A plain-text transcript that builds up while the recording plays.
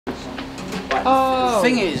Right. Oh. The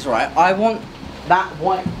thing is, right, I want that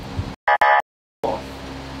white.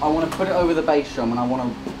 I want to put it over the bass drum and I want to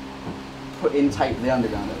put in tape the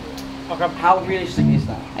underground of it. Okay. How realistic is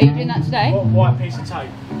that? Are you doing that today? What white piece of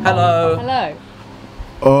tape? Hello. Hello.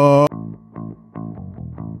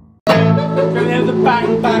 Go there, the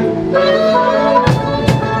bang bang.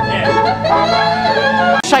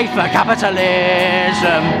 Yeah. Safer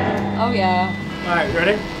capitalism. Oh yeah. Alright,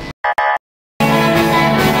 ready?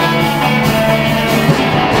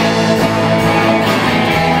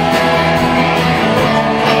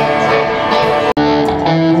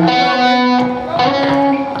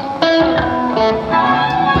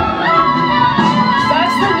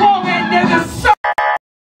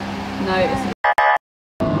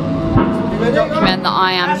 That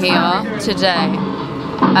I am here today.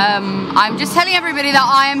 I'm just telling everybody that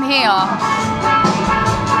I am here.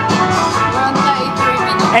 We're on 33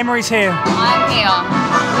 minutes. Emery's here. I'm here.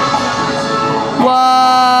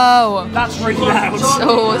 Whoa! That's really loud.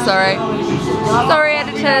 Oh, sorry. Sorry,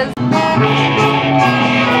 editors.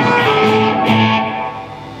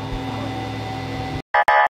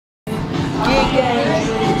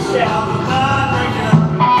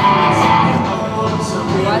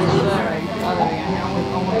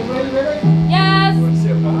 Yes!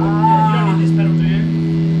 You don't need this pedal, do you?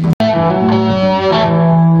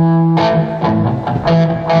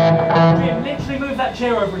 Literally move that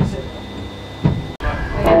chair over and sit.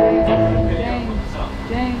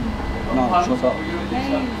 No, shut up.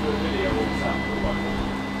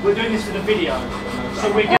 We're doing this for the video. So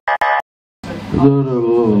we're going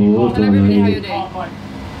Tell everybody how you're doing.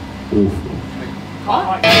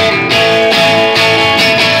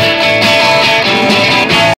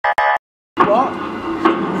 What?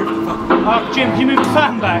 Oh, Jim, can you move the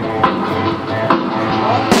fan back?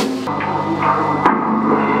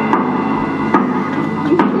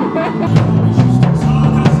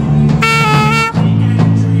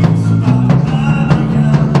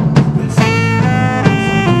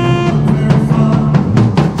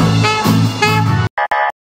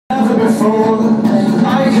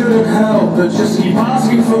 I couldn't help but just keep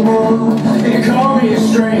asking for more. They call me a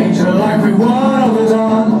stranger, like we won or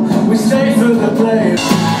done. We stay for the play.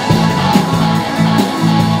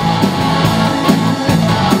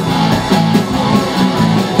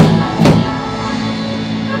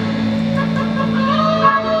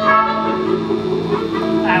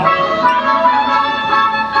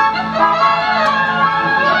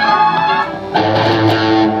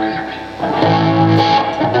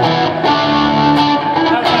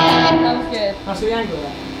 That's the angle of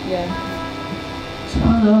that? Yeah.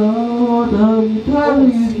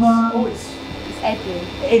 Oh, it's It's edgy.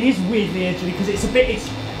 it is weirdly edgy because it's a bit, it's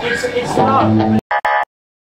low.